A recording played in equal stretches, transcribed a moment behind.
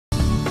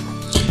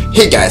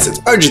Hey guys, it's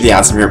RG the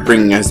Awesome here,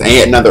 bringing us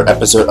another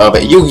episode of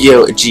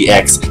Yu-Gi-Oh!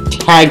 GX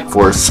Tag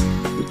Force.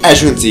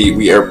 As you can see,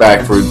 we are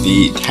back for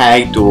the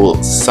Tag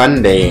Duel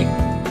Sunday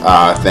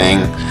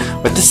thing,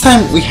 but this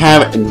time we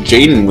have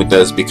Jaden with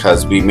us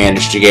because we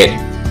managed to get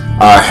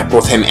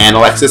both him and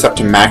Alexis up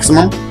to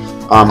maximum.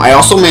 I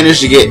also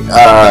managed to get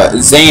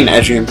Zane,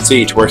 as you can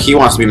see, to where he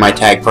wants to be my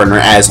tag partner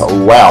as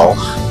well.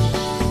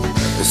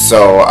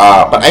 So,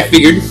 but I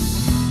figured,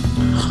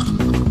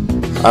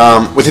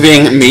 with it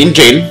being me and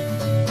Jaden,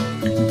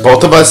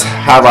 both of us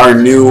have our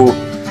new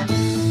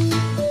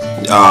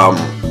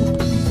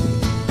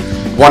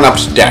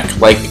one-upped deck.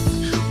 Like,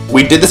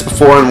 we did this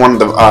before in one of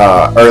the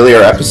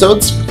earlier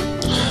episodes,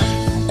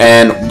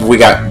 and we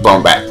got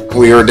blown back.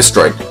 We were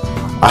destroyed.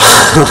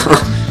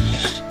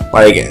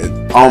 Like,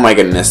 oh my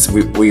goodness,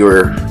 we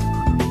were.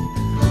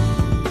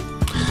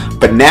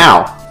 But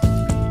now,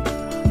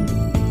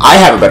 I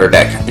have a better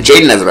deck.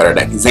 Jaden has a better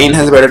deck. Zane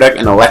has a better deck,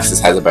 and Alexis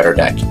has a better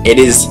deck. It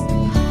is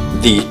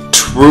the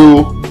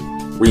true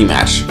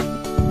rematch.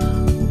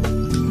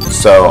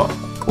 So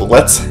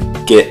let's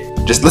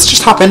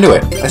just hop into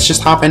it. Let's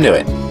just hop into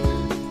it.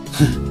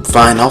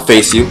 Fine, I'll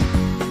face you.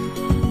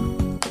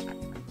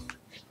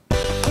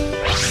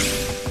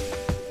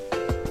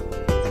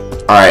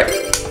 Alright.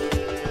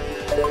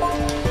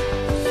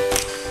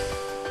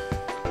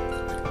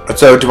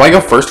 So do I go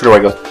first or do I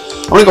go?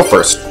 I'm gonna go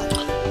first.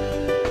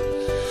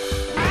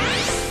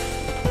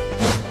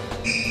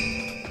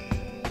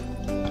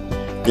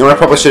 You know what I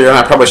probably should have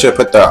done? I probably should have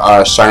put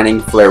the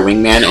Shining Flare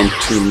Wingman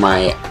into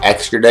my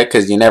extra deck,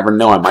 because you never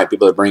know, I might be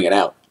able to bring it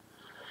out.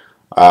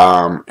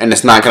 And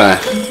it's not going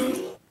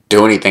to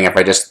do anything if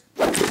I just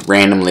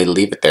randomly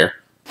leave it there.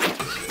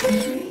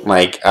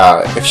 Like,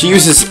 if she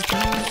uses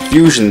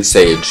Fusion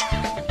Sage,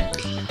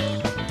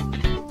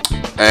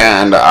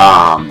 and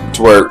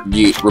to where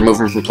you remove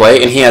him from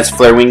play, and he has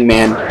Flare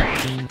Wingman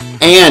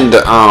and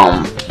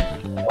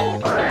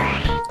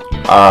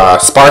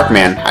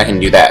Sparkman, I can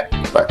do that,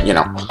 but, you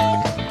know.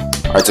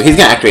 Alright, so he's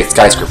gonna activate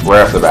Skyscraper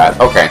right off the bat.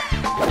 Okay.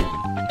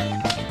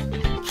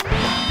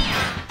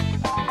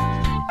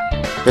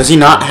 Does he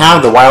not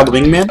have the Wild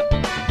Wingman?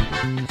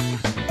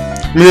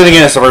 I mean, then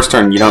again, it's the first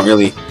turn. You don't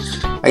really.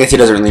 I guess he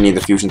doesn't really need the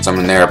Fusion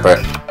Summon there, but.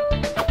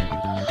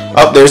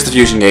 Oh, there's the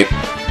Fusion Gate.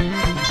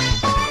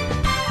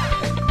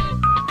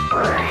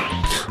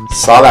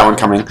 Saw that one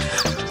coming.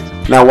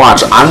 Now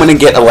watch, I'm gonna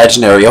get a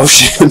Legendary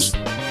Ocean.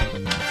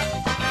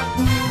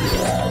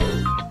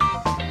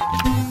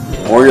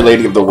 Warrior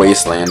Lady of the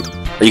Wasteland.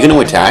 Are you going to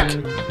attack?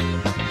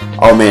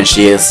 Oh man,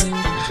 she is.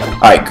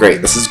 Alright,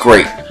 great. This is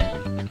great.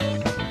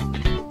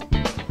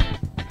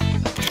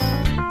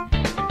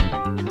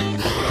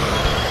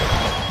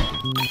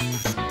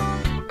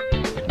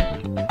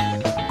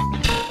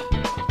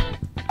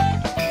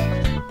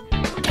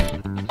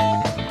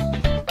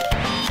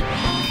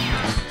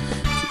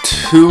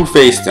 Two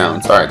face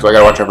downs. Alright, so I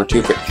gotta watch out for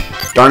two face.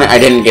 Darn it, I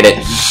didn't get it.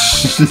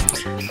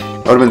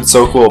 That would have been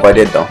so cool if I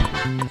did, though.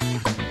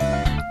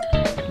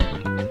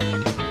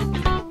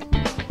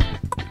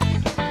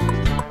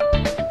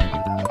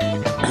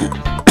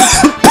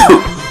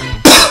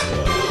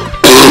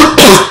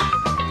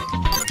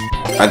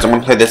 Alright, so I'm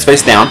gonna play this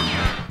face down.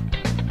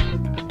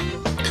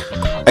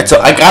 Alright, so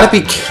I gotta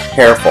be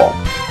careful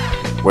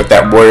with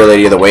that Warrior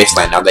Lady of the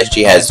Wasteland now that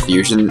she has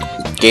Fusion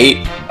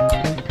Gate.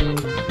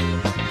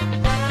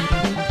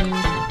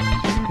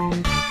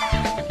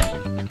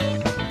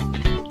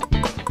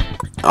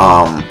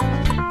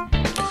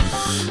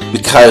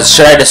 Because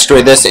should I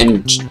destroy this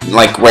in,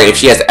 like, wait, if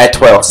she has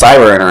Etoile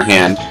Cyber in her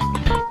hand,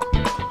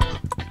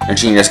 and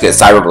she can just get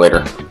Cyber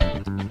Blader.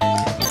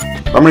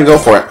 I'm gonna go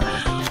for it.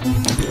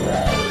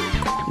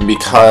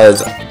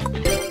 Because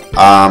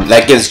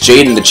that gives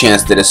Jaden the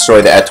chance to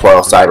destroy the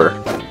Etoile Cyber.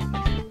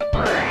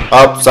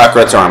 Oh,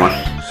 Sakuretsu Armor.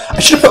 I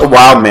should have put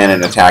Wild Man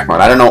in attack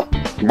mode. I don't know.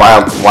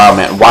 Wild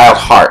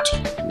Heart.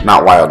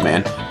 Not Wild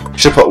Man. I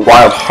should have put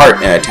Wild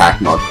Heart in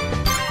attack mode.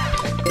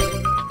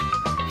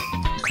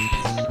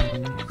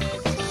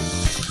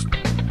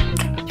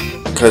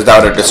 Because that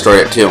would have destroyed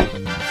it too.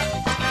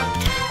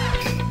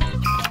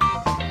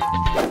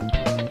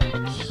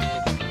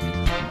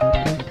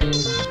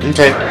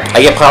 Okay,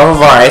 I get Power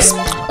of Ice.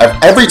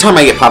 Every time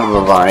I get Power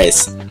of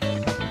Ice,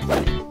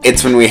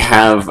 it's when we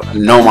have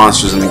no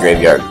monsters in the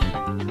graveyard.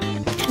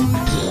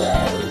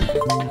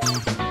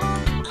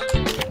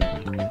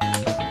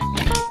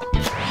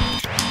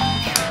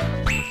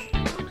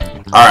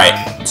 Alright,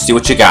 let's see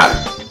what you got.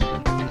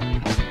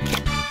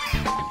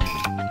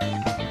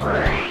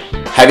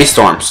 Heavy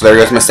Storm, so there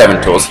goes my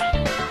 7 tools.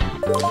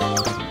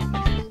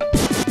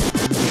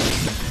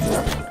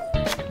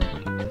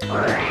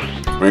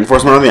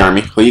 Reinforcement of the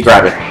army. Who you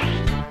grabbing?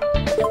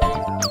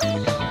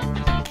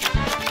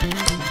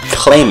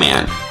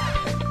 Clayman.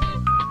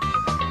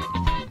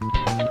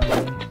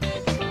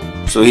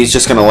 So he's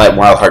just gonna let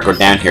Wildheart go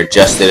down here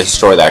just to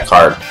destroy that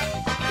card.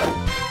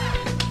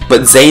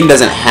 But Zane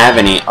doesn't have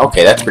any.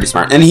 Okay, that's pretty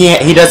smart. And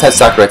he does have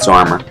Sakuretsu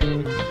Armor.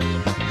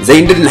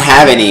 Zane didn't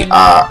have any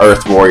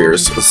Earth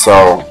Warriors,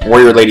 so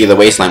Warrior Lady of the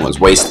Wasteland was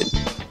wasted.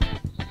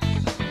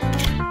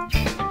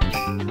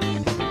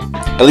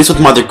 At least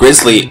with Mother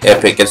Grizzly,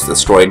 if it gets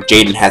destroyed,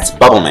 Jaden has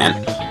Bubble Man.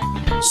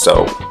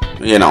 So,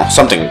 you know,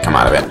 something can come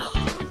out of it.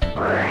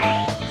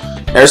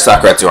 There's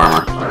Sakuretsu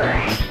armor.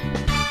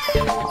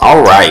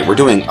 Alright, we're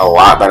doing a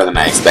lot better than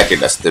I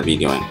expected us to be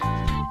doing.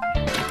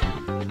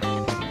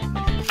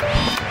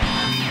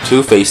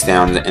 2 face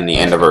downs in the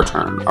end of her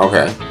turn.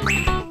 Okay.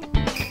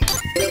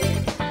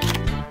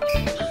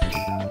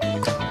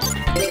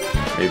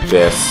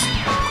 This.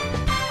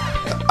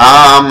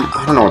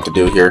 I don't know what to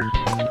do here.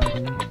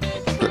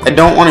 I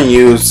don't want to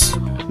use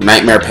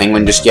Nightmare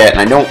Penguin just yet,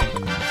 and I don't...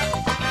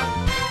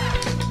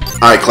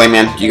 Alright,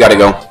 Clayman, you gotta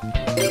go.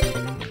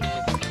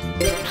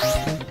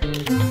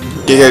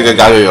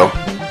 Gotta go.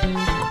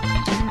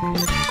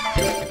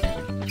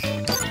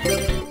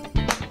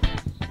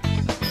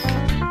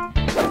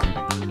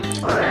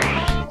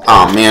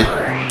 Oh man,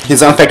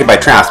 he's unaffected by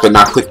traps, but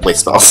not quick play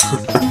spells.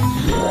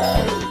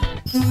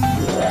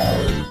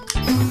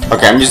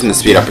 Okay, I'm using the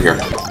speed up here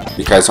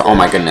because, oh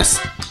my goodness,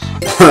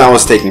 that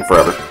was taking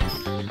forever.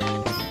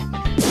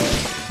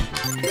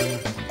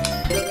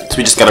 So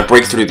we just gotta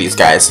break through these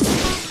guys.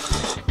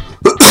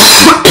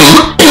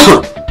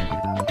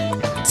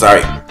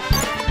 Sorry.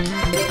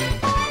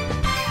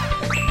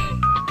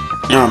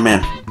 Oh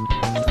man.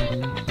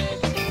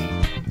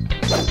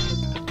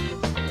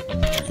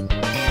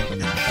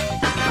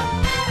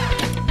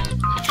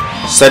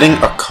 Setting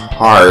a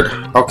card.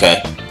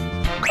 Okay.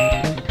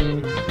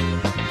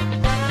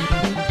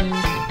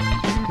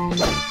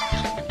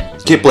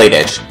 Get Blade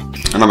Edge.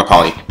 Another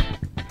Poly.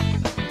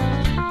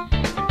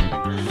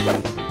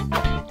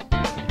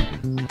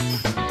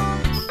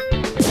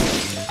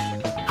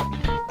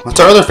 What's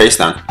our other face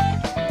down?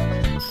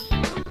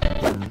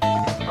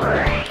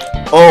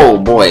 Oh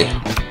boy.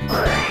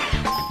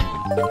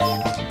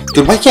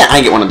 Dude, why can't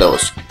I get one of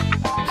those?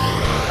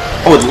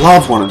 I would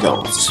love one of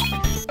those.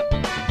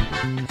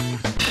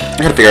 I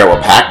gotta figure out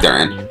what pack they're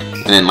in.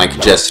 And then, like,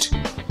 just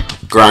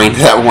grind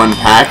that one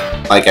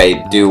pack like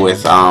I do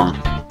with,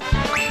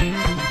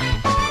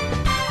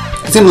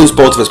 He's gonna lose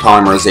both of his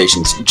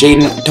polymerizations.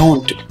 Jaden,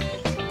 don't...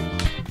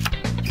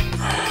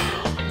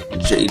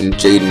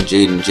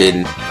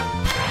 Jaden.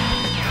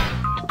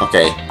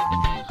 Okay.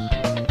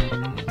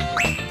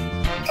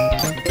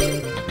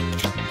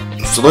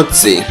 So let's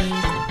see.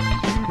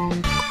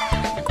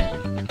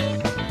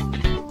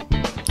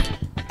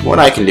 What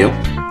I can do.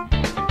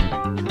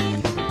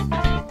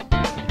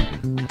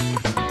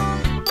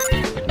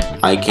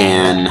 I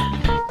can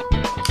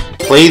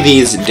play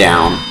these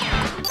down.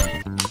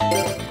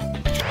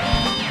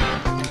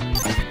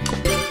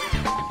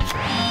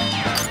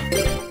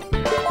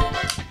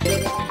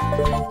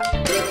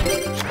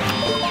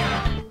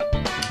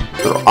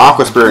 Throw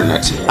Aqua Spirit in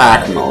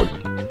attack mode.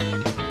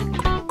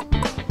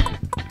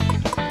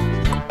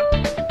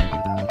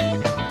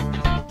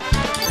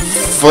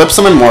 Flip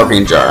summon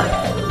Morphing Jar.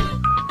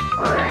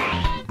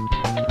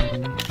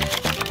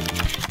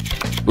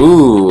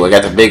 Ooh, I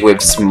got the big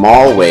wave,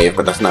 small wave,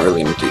 but that's not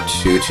really going to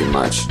do too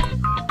much.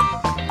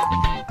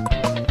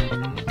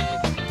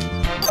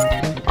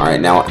 Alright,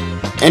 now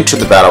enter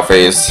the battle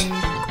phase.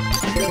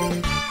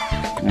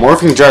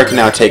 Morphing Jar can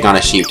now take on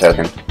a Sheep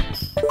token.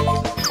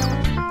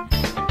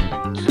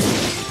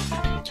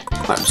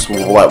 Let's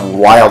let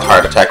Wild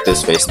Heart attack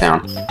this face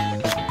down.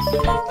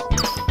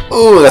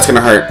 Ooh, that's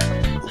gonna hurt.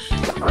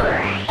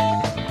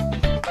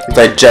 If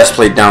I just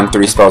played down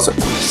 3 spells,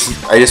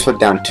 I just put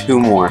down 2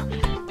 more.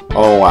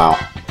 Oh wow.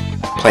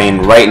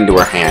 Playing right into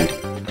her hand.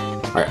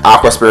 Alright,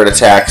 Aqua Spirit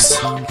attacks.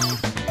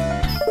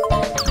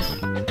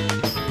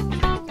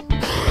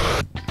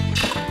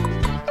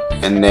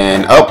 And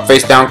then, oh,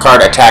 face down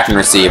card, attack and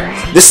receive.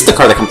 This is the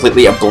card that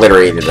completely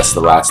obliterated us the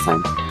last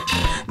time.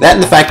 That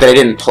and the fact that I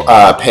didn't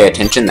pay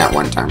attention that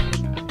one time.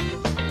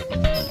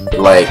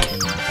 Like,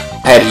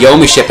 I had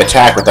Yomi Ship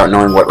attack without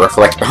knowing what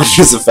Reflect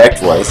Bounty's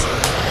effect was.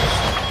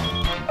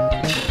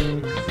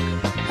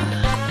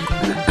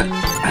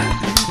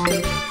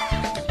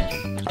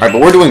 Alright, but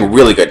we're doing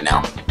really good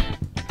now.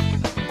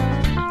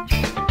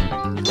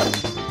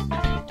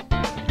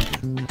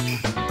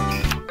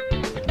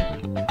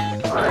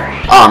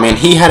 Oh man,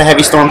 he had a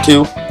Heavy Storm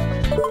too.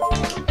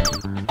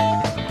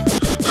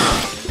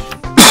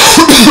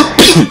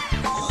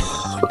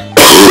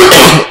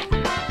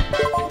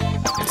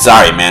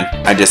 Sorry man,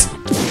 I just...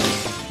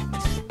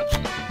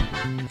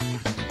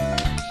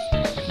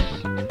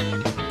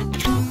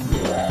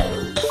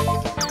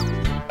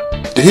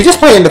 Did he just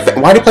play in defense?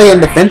 Why did he play in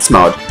defense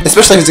mode?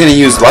 Especially if he's going to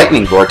use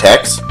Lightning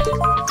Vortex.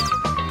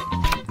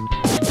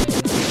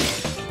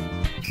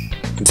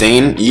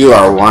 Zane, you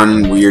are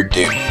one weird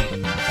dude.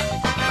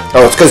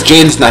 Oh, it's because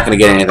Jane's not going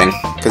to get anything.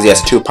 Because he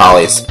has 2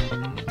 polys.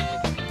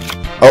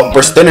 Oh,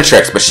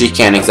 Burstinatrix, but she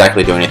can't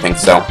exactly do anything,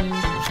 so...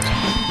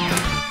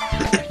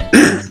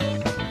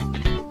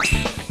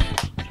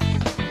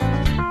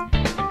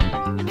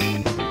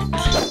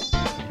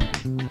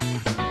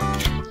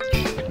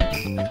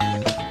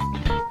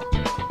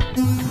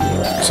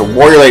 So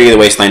Warrior Lady of the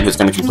Wasteland, who's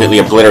going to completely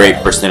obliterate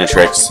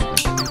Burstinatrix.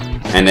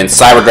 And then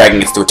Cyber Dragon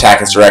gets to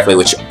attack us directly,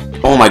 which...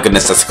 Oh my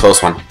goodness, that's a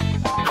close one.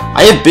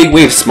 I have big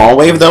wave, small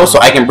wave though, so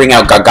I can bring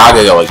out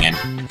Gagago again.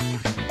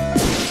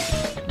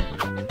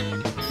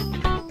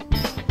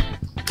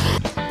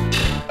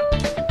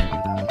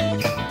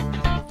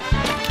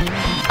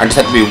 I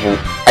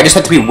just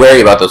have to be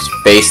wary about those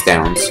face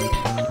downs.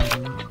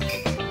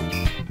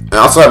 I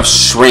also have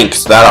Shrink,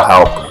 so that'll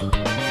help.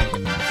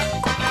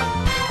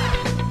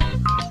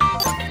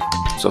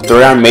 So throw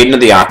down Maiden of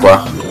the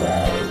Aqua.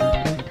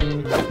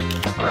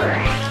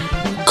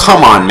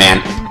 Come on,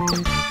 man.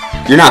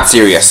 You're not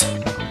serious.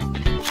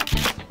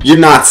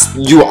 You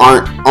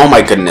aren't. Oh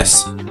my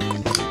goodness.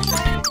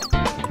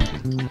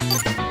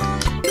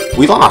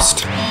 We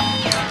lost.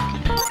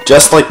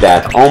 Just like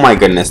that. Oh my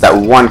goodness, that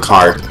one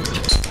card.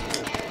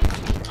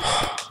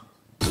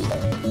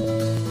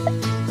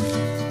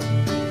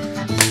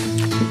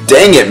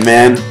 Dang it,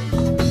 man.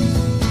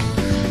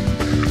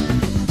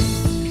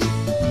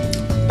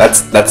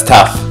 That's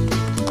tough.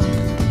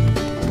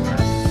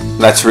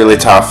 That's really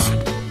tough.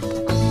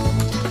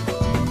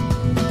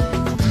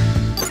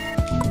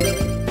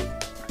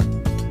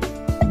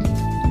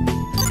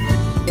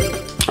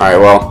 Alright,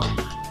 well.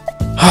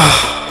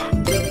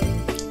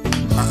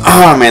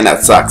 Oh man,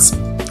 that sucks.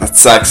 That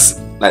sucks.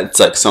 That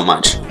sucks so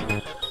much.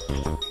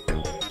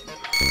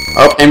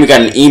 Oh, and we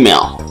got an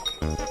email.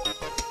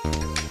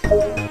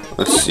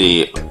 Let's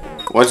see.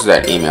 What's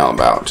that email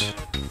about?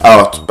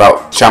 Oh, it's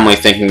about Chumley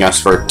thanking us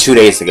for 2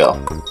 days ago.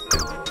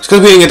 It's because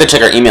we didn't get to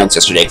check our emails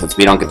yesterday, because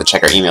we don't get to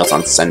check our emails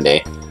on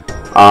Sunday.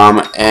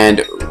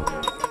 And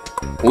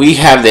we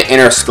have the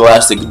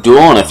Interscholastic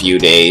Duel in a few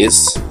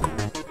days.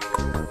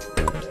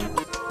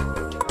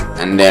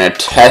 And then a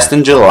test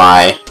in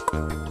July.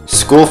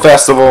 School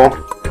festival.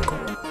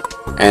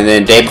 And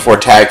then day before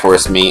Tag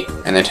Force meet.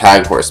 And then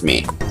Tag Force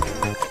meet.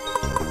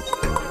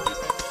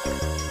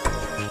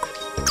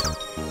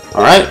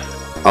 Alright.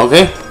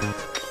 Okay.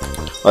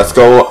 Let's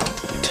go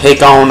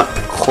take on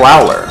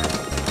Crowler.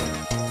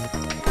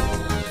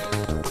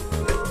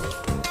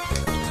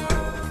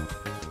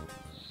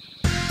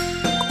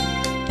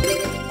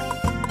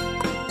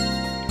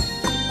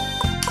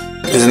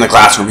 He's in the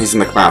classroom. He's in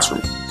the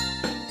classroom.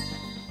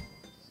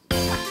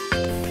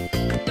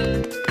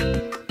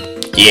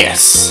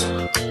 Yes.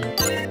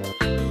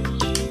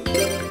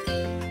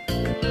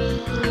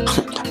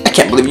 I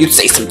can't believe you'd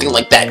say something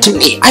like that to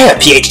me. I have a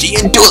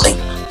PhD in dueling.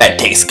 That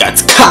takes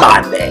guts. Come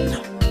on, then.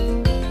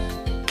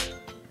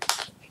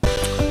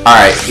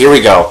 Alright, here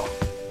we go.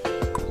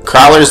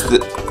 Crowler's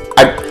the...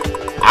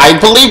 I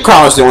believe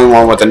Crowler's the only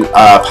one with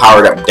a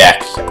powered up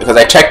deck. Because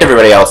I checked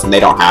everybody else and they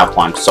don't have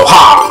one. So,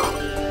 ha!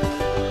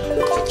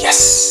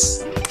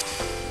 Yes!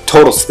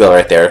 Total skill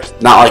right there.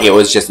 Not like it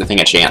was just a thing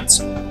of chance.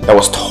 That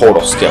was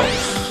total skill.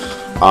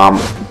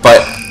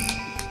 But...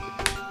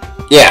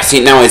 yeah,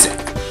 see, now it's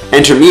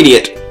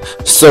intermediate.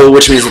 So,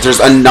 which means that there's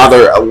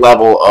another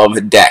level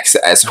of decks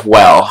as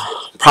well.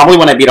 Probably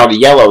when I beat all the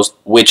yellows,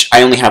 which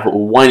I only have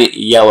one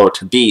yellow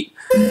to beat,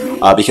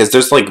 because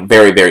there's like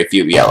very, very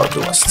few yellow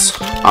duelists.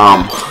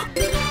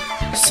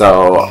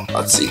 So,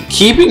 let's see.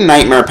 Keeping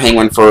Nightmare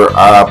Penguin for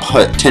a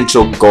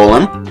potential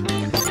Golem.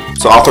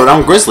 So I'll throw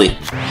down Grizzly.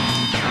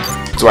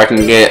 So I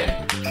can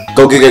get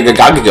Go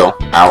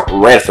out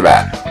right off the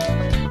bat.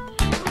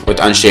 With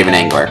Unshaven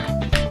Angler.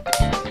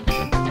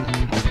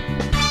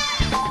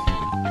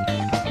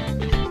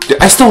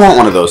 I still want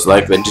one of those,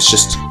 like, that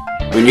just,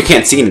 I mean, you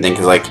can't see anything,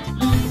 because, like,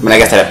 I mean, I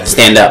guess I have to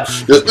stand up.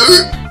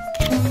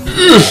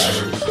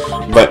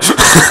 But,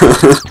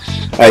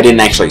 I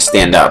didn't actually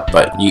stand up,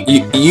 but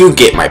you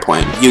get my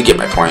point. You get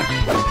my point.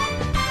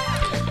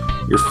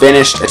 You're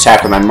finished.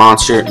 Attack with my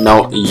monster.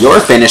 No, you're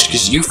finished,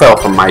 because you fell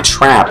from my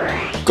trap.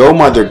 Go,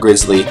 Mother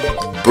Grizzly.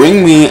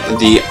 Bring me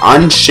the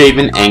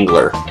Unshaven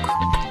Angler.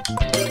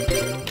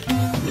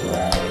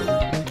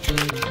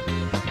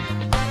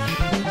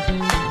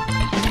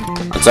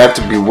 So I have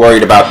to be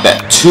worried about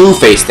that 2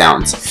 face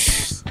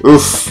downs.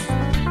 Oof.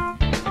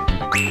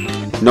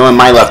 Knowing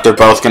my left, they're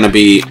both going to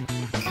be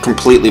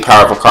completely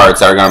powerful cards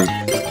that are going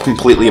to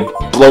completely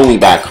blow me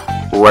back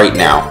right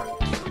now.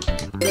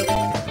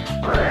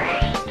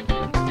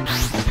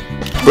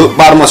 Ooh,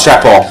 bottomless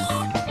trap hole.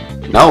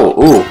 No,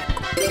 ooh.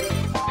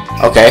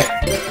 Okay.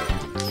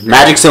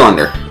 Magic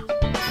cylinder.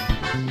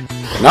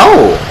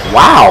 No,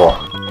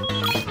 wow.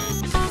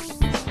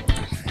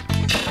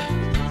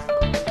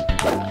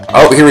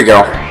 Oh, here we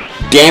go.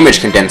 Damage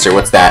condenser,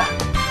 what's that?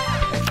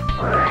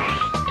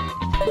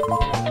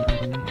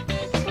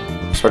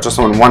 Special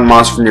summon 1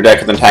 monster from your deck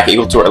with an attack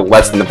equal to or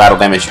less than the battle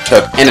damage you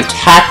took in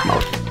attack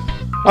mode.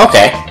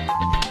 Okay.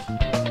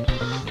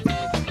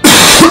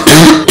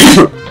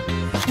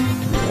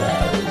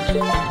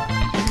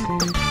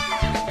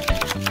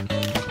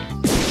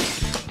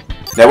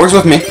 That works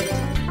with me.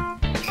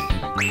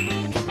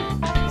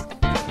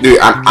 Dude,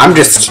 I'm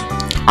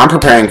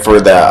preparing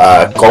for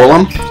the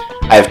Golem.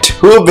 I have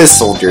 2 of his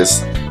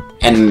soldiers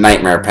and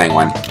Nightmare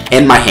Penguin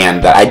in my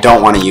hand that I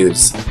don't want to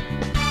use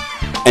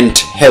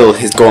until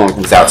his Golem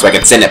comes out so I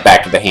can send it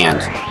back to the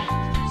hand.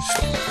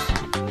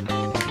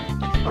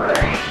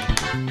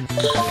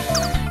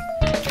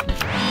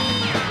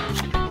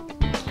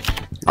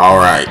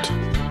 Alright.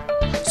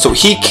 So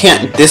he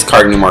can't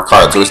discard any more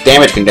cards, so his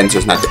damage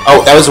condenser's not...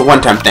 Oh, that was a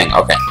one-time thing,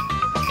 okay.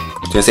 I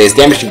was gonna say his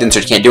damage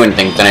condenser can't do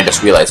anything, but then I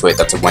just realized, wait,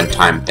 that's a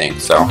one-time thing,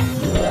 so...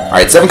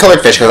 Alright, 7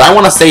 colored fish, because I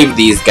want to save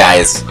these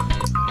guys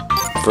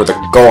for the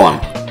golem.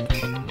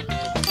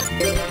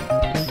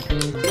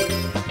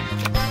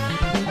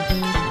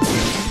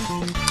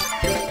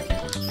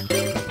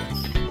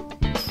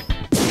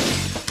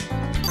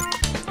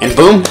 And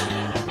boom!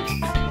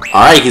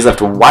 Alright, he's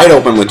left wide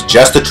open with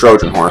just a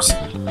Trojan horse,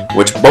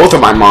 which both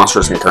of my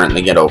monsters can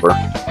currently get over.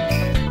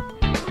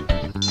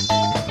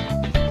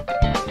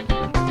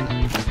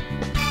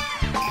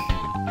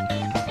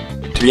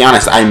 To be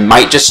honest, I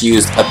might just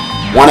use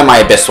one of my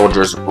Abyss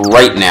Soldiers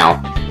right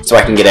now, so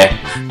I can get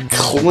a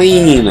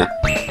clean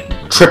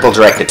triple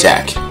direct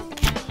attack.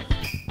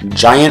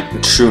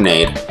 Giant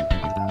Trunade.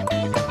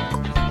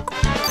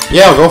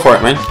 Yeah, I'll go for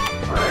it, man.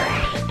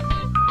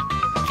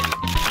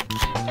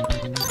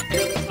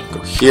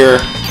 Go here.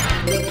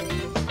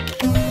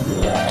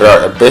 Throw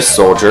out Abyss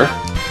Soldier.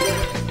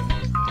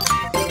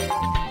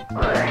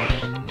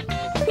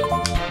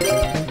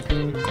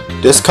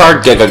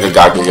 Discard Go.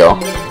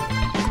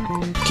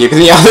 Keeping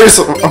the others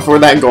for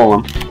that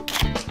golem.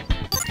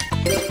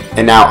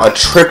 And now a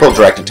triple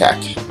direct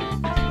attack.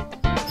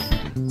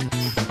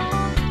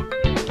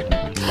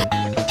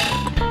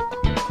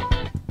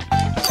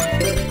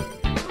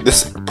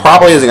 This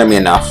probably isn't going to be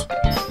enough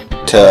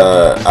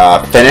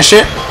to finish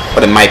it,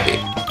 but it might be.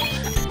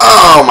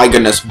 Oh my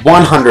goodness,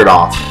 100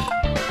 off.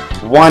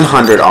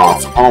 100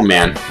 off. Oh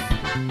man.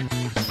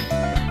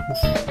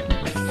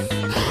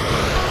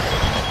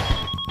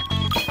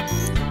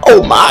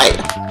 Oh my!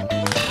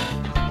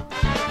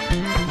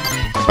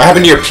 What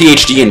happened to your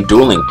PhD in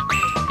dueling?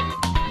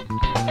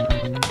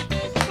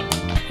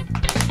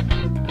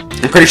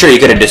 I'm pretty sure you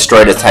could have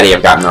destroyed us had you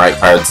have gotten the right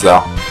cards,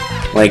 though.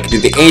 Like,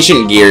 dude, the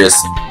Ancient Gears...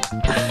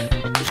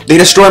 They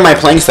destroy my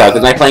playing style,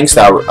 because my playing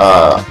style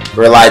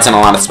relies on a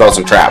lot of spells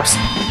and traps.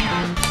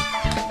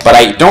 But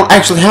I don't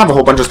actually have a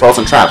whole bunch of spells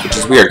and traps, which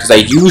is weird, because I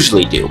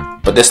usually do.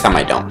 But this time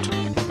I don't.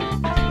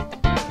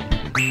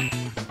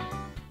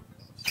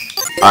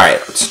 Alright,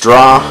 let's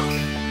draw.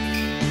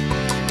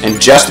 And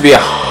just to be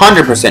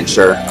 100%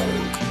 sure...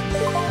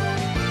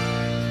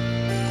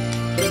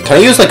 Can I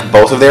use, like,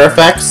 both of their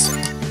effects?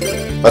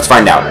 Let's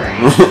find out.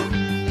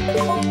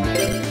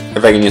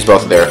 If I can use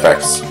both of their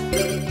effects.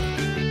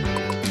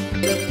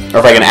 Or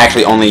if I can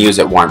actually only use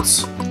it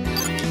once.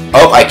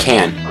 Oh, I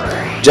can.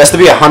 Just to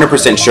be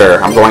 100%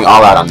 sure, I'm going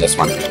all out on this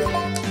one.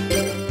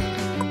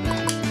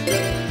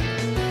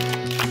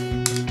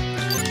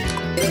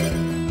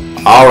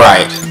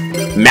 Alright.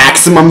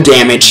 Maximum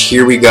damage,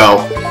 here we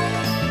go.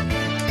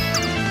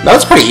 That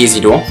was pretty easy,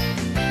 Duel.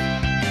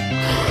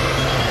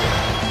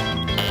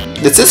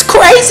 This is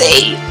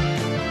crazy!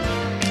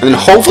 And then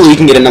hopefully we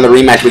can get another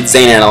rematch with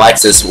Zane and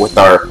Alexis with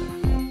our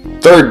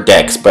third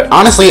decks. But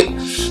honestly,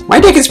 my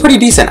deck is pretty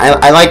decent.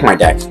 I like my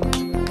deck.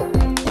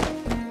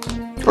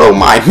 Oh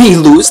my, me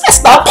lose?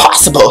 That's not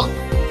possible!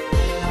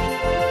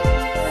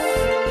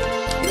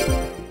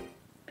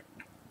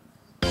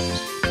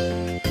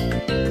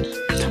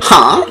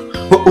 Huh?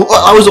 Well,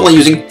 I was only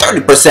using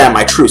 30% of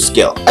my true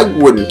skill. I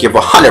wouldn't give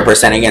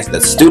 100% against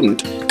the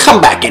student.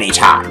 Come back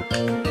anytime.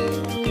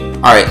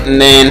 Alright, and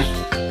then...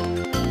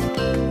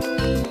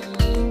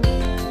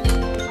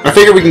 I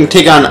figure we can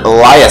take on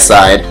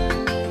Liaside.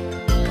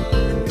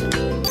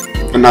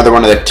 Another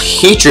one of the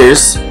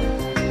teachers.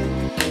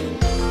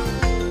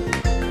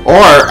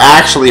 Or,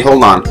 actually,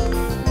 hold on.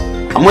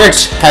 I'm going to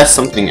test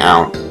something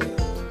out.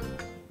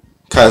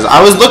 Because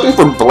I was looking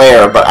for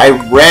Blair, but I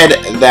read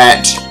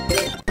that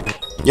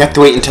you have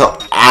to wait until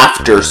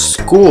after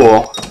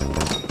school.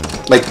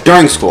 Like,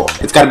 during school.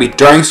 It's got to be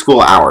during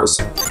school hours.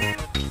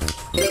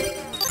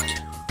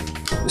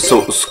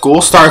 So,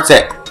 school starts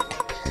at...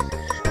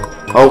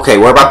 Okay,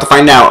 we're about to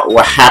find out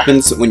what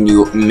happens when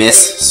you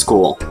miss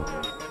school.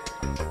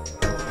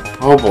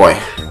 Oh boy.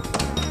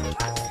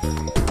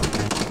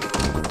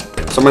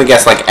 So I'm gonna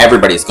guess like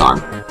everybody's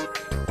gone.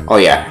 Oh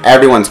yeah,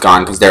 everyone's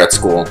gone because they're at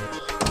school.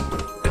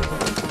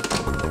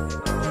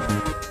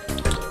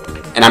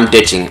 And I'm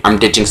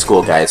ditching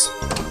school, guys.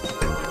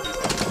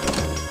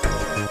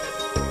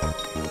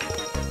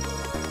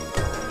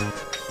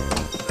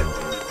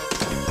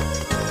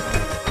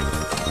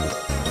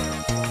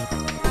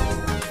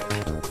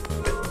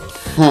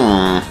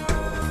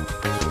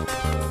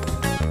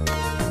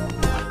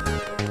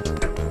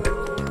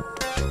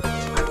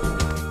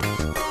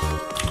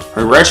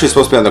 We're actually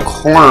supposed to be on the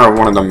corner of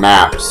one of the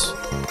maps.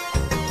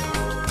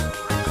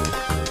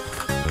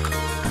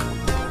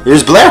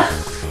 Here's Blair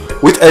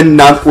with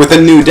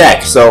a new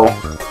deck. So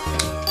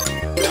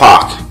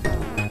talk.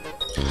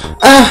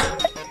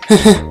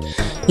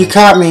 You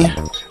caught me.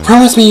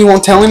 Promise me you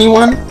won't tell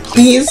anyone,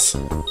 please.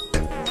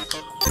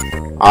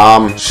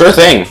 Sure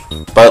thing.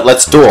 But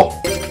let's duel.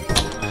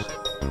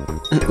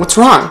 What's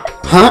wrong?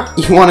 Huh?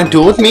 You want to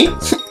duel with me?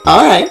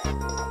 All right.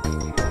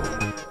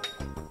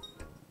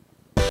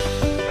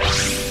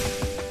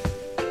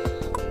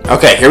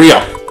 Okay, here we go.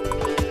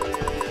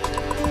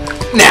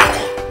 Now,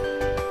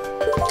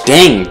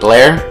 Dang,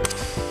 Blair.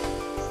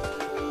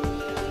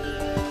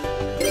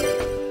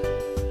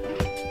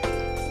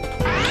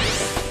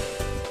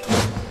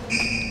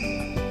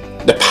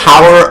 The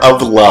power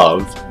of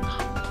love.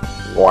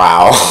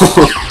 Wow.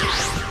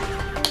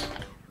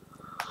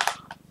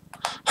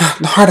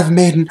 The heart of a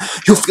maiden.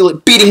 You'll feel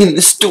it beating in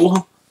this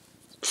duel.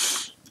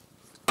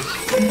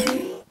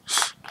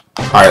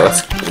 Alright,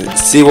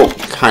 let's see what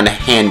kind of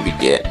hand we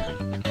get.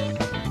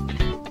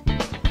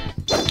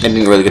 I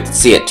didn't really get to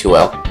see it too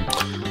well.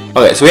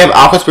 Okay, so we have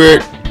Aqua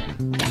Spirit,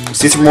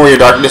 see some Warrior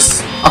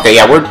Darkness. Okay,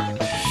 yeah, we're...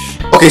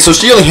 Okay, so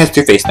she only has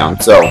 2 face down,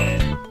 so...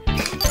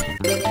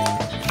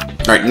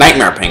 Alright,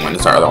 Nightmare Penguin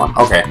is our other one.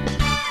 Okay.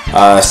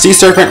 Sea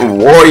Serpent,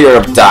 Warrior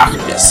of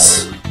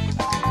Darkness.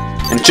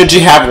 And should she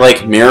have,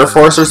 like, Mirror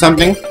Force or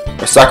something?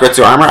 Or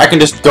Sakuretsu Armor, I can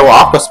just go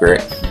Aqua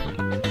Spirit.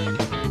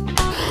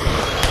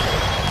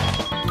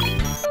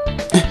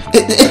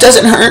 It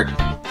doesn't hurt.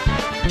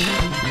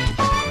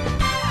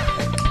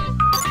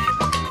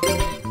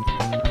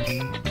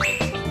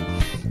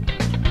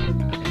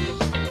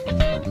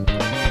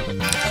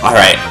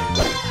 Alright.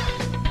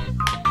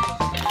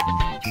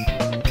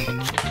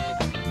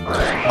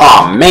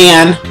 Aw,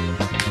 man.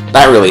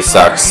 That really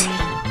sucks.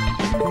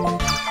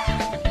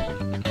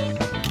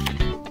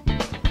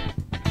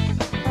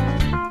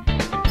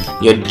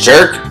 You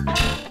jerk.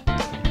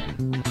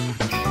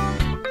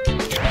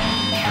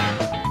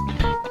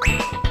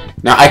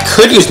 Now, I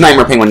could use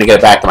Nightmare Penguin to get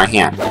it back to my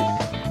hand.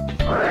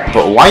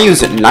 But why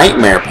use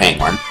Nightmare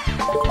Penguin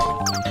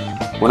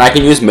when I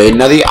can use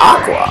Maiden of the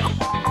Aqua?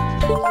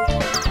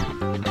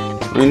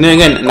 I mean, then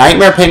again,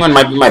 Nightmare Penguin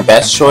might be my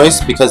best choice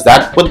because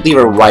that would leave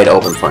her wide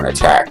open for an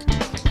attack.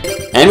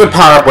 And would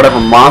power up whatever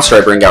monster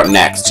I bring out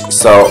next.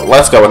 So,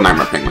 let's go with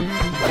Nightmare Penguin.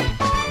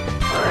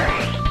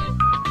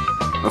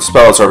 Let's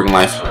spell Absorbing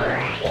Life.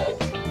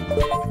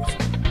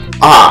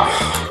 Ah.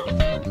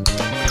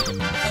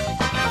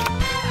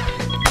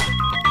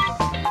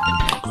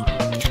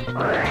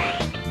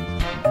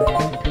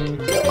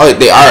 Oh,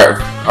 they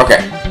are.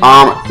 Okay.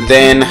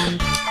 Then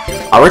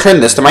I'll return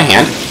this to my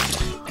hand.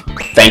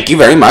 Thank you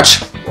very much.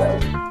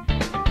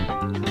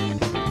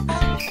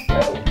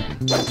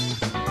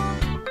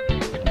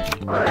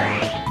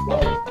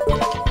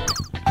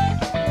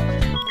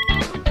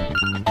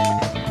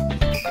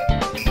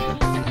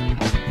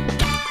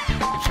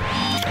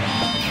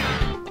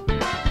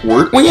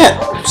 Weren't we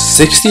at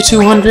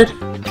 6,200?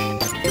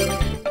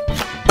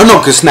 Oh no,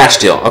 because Snatch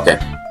Deal. Okay.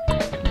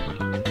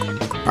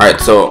 Alright,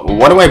 so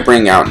what do I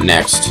bring out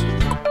next?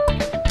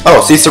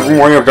 Oh, Sea Serpent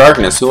Warrior of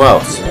Darkness. Who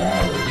else?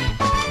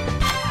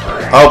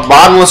 Oh,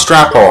 Bottomless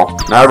Trap Hole.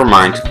 Never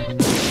mind.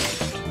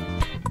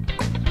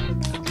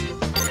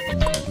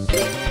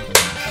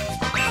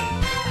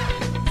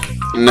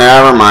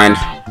 Never mind.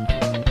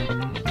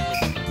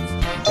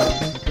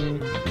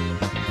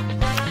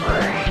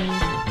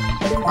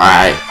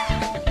 Alright.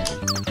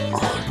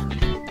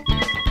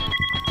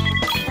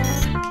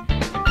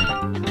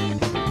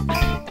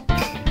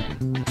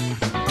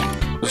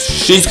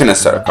 She's gonna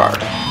set a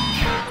card.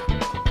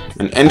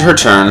 And end her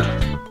turn.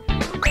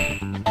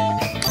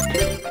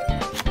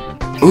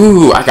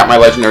 Ooh, I got my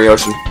Legendary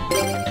Ocean.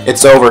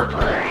 It's over.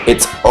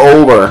 It's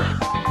over.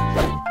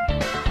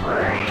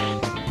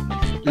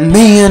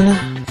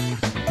 Man.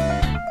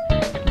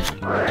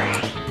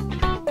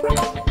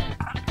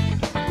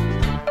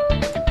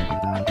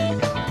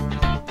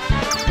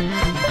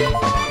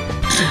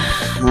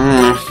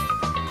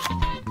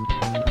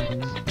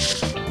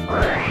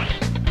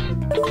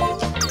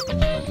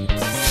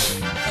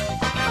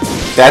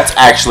 That's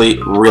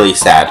actually really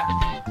sad.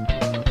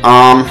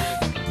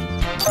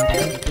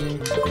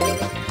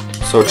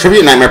 So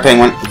tribute Nightmare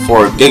Penguin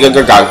for Giga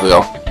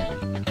Gargaglio.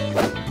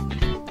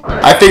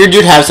 I figured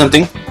you'd have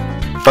something,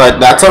 but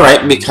that's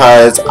alright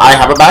because I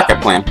have a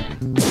backup plan.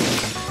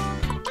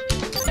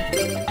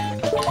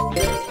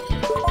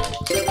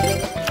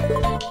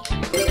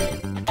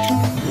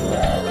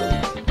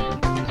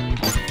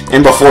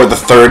 And before the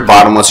 3rd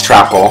Bottomless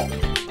Trap Hole.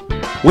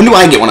 When do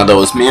I get one of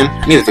those, man?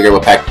 I need to figure out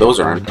what pack those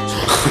are in.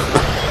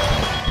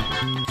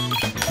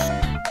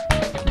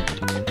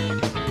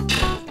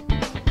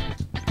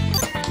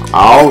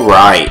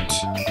 Alright.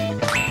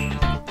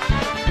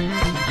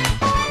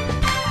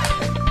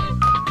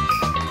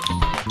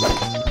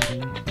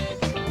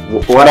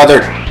 What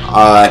other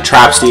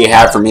traps do you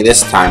have for me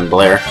this time,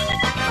 Blair?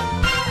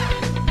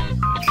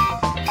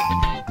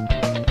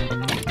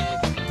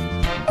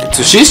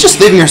 So she's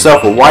just leaving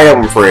herself wide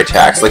open for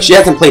attacks. Like, she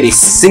hasn't played a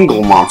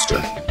single monster.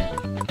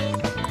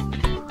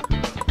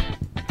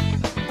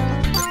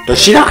 Does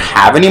she not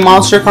have any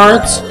monster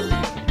cards?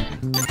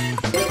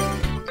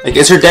 Like,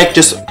 is her deck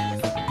just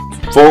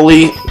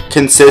fully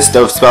consist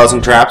of spells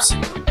and traps?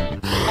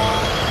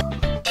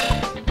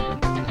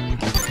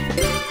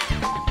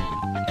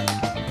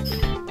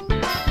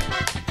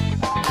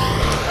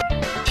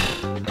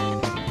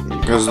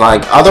 Because,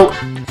 like,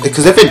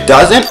 because if it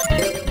doesn't,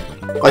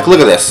 like, look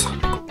at this.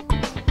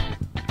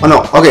 Oh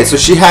no, okay, so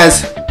she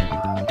has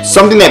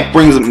something that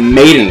brings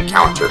maiden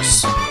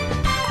counters.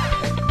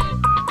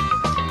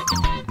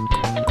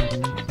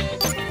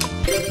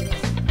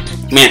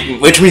 Man,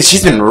 which means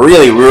she's been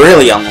really,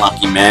 really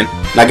unlucky, man.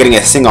 Not getting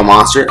a single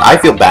monster. I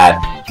feel bad.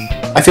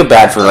 I feel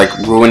bad for, like,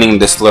 ruining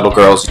this little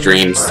girl's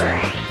dreams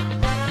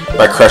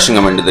by crushing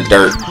them into the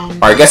dirt.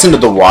 Or I guess into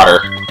the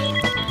water.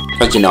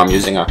 But you know I'm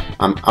using a...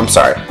 I'm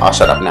sorry. I'll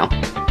shut up now.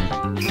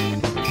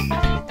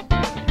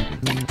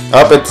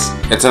 Oh,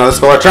 it's another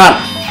Speller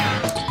Trap.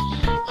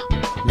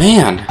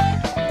 Man.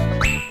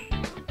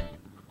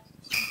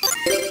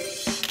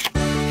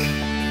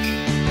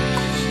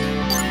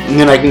 And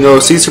then I can go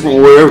see Super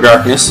Warrior of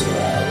Darkness.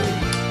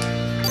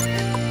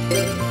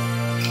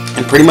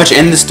 And pretty much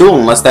end this duel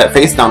unless that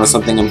face down is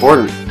something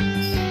important.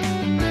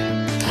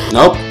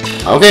 Nope.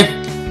 Okay.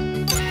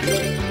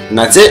 And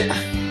that's it.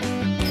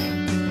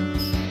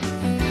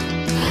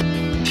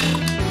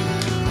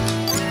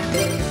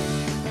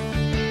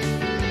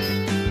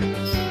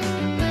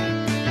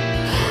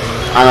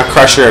 I'm a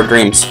crusher of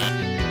dreams.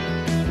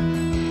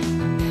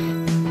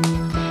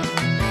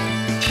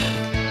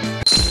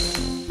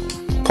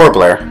 Poor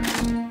Blair.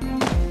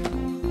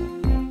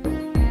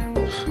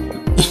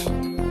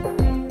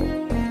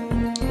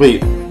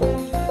 Wait.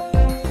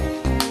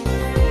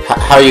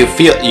 How you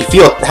feel?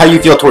 How you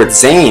feel towards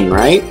Zane,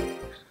 right?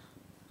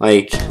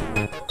 Like,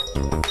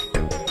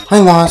 I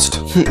lost,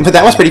 but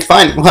that was pretty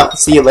fun. Well,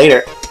 see you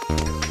later.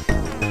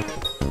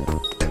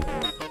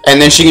 And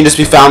then she can just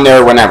be found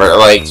there whenever.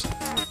 Like,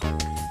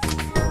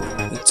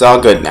 it's all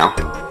good now.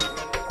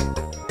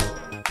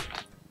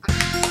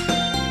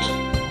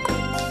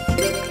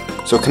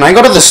 So can I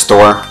go to the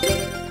store?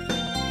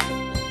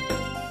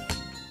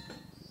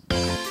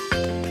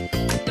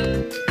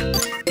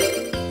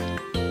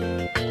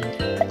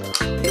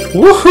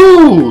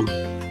 Woohoo!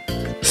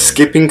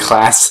 Skipping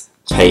class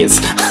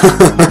pays.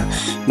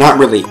 Not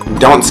really.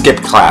 Don't skip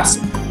class.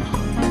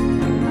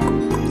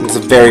 It's a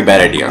very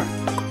bad idea.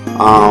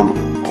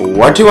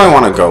 What do I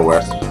want to go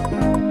with?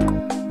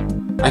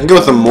 I can go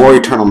with some more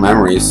Eternal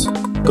Memories.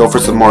 Go for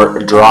some more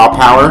draw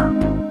power.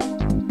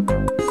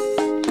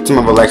 Some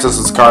of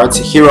Alexis's cards.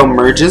 Hero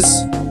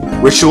Merges.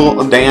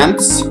 Ritual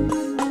Dance.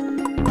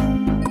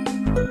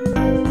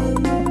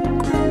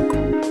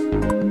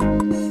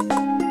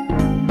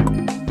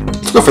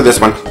 Let's go for this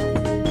one.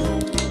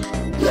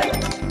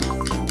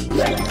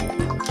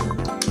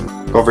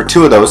 Go for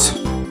 2 of those.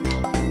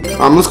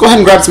 Let's go ahead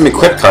and grab some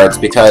equip cards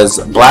because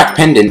Black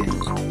Pendant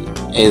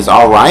is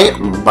alright,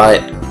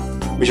 but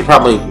we should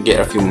probably get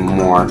a few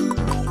more.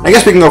 I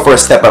guess we can go for a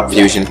Step Up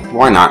Fusion.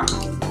 Why not?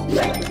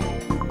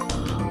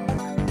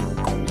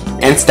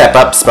 And Step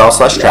Up Spell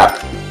 /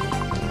 Trap.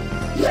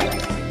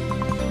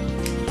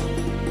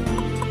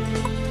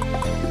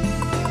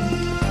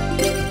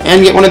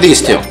 And get one of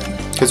these too,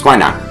 because why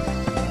not?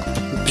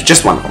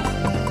 Just one of them.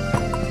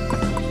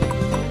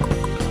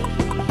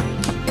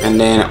 And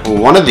then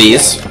one of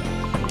these.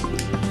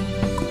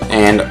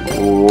 And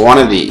one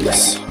of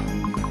these.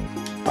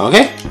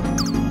 Okay.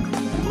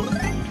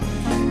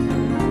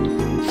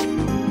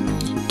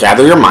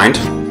 Gather Your Mind.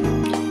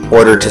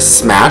 Order to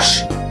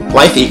Smash.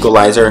 Life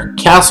Equalizer.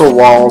 Castle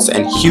Walls.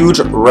 And Huge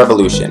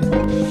Revolution.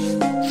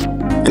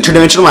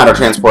 Interdimensional Matter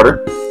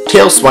Transporter.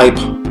 Tail Swipe.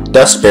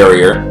 Dust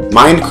Barrier.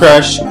 Mind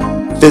Crush.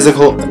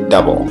 Physical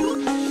Double.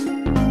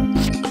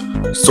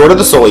 Sword of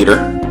the Soul Eater,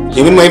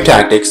 Human Wave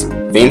Tactics,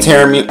 Vane's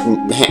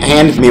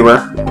Hand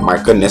Mirror, oh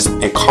my goodness,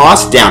 and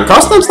Cost Down.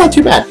 Cost Down's not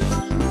too bad.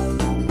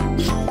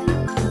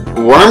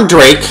 Worm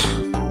Drake,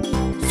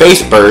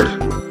 Face Bird,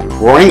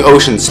 Roaring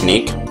Ocean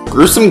Snake,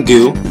 Gruesome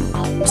Goo,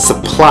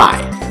 Supply,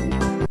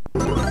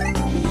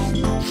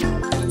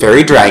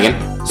 Fairy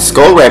Dragon,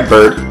 Skull Red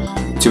Bird,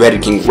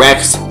 Two-Headed King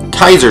Rex,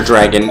 Kaiser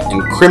Dragon,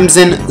 and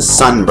Crimson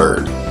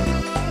Sunbird.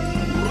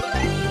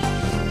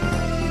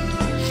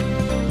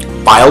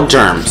 Vile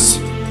Germs,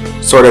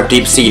 Sort of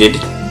Deep-Seated,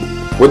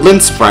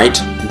 Woodland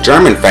Sprite,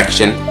 Germ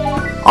Infection,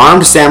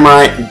 Armed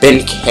Samurai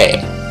Ben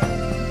K,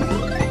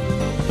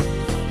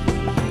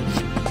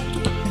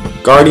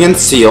 Guardian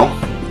Seal,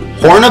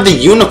 Horn of the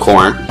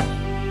Unicorn,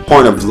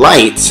 Horn of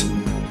Light,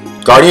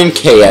 Guardian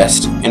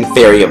Chaos, and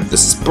Fairy of the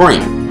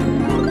Spring.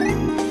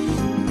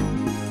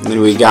 And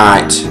then we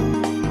got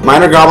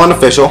Minor Goblin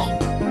Official,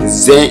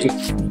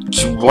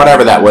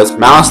 whatever that was,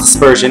 Malice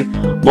Dispersion,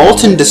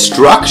 Molten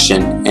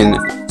Destruction, and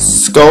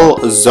Skull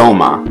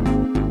Zoma.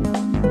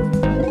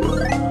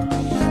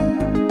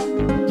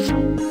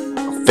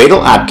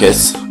 Fatal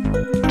Abacus,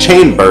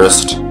 Chain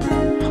Burst,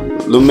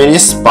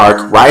 Luminous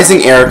Spark,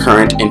 Rising Air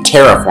Current, and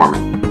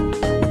Terraforming.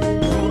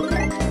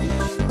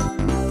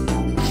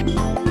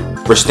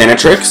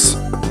 Burstanatrix,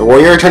 the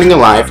Warrior Returning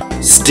Alive,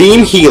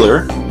 Steam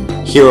Healer,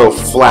 Hero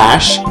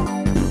Flash,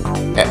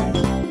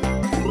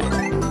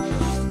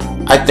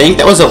 I think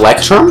that was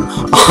Electrum,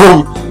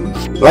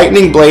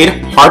 Lightning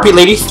Blade, Harpy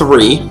Lady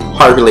 3,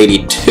 Harpy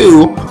Lady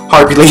 2,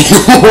 Harpy Lady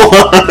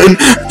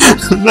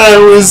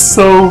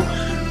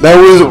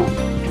 1.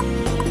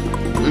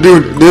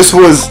 Dude, this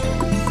was,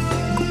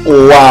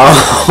 wow.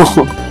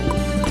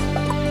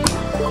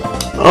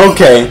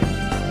 Okay.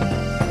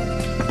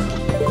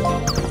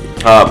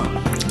 I'm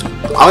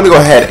gonna go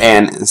ahead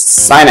and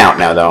sign out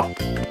now, though.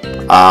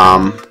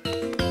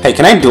 Hey,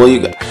 can I duel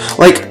you?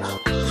 Like,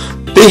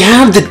 They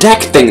have the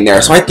deck thing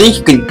there, so I think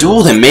you can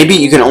duel them. Maybe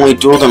you can only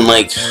duel them,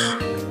 like,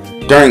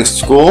 during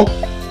school?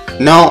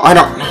 No, I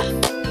don't know.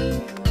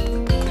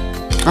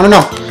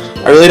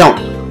 I really don't.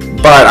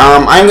 But,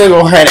 I'm gonna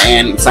go ahead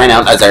and sign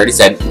out, as I already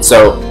said.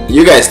 So,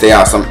 you guys stay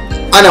awesome.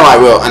 I know I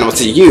will, and I will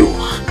see you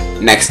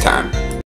next time.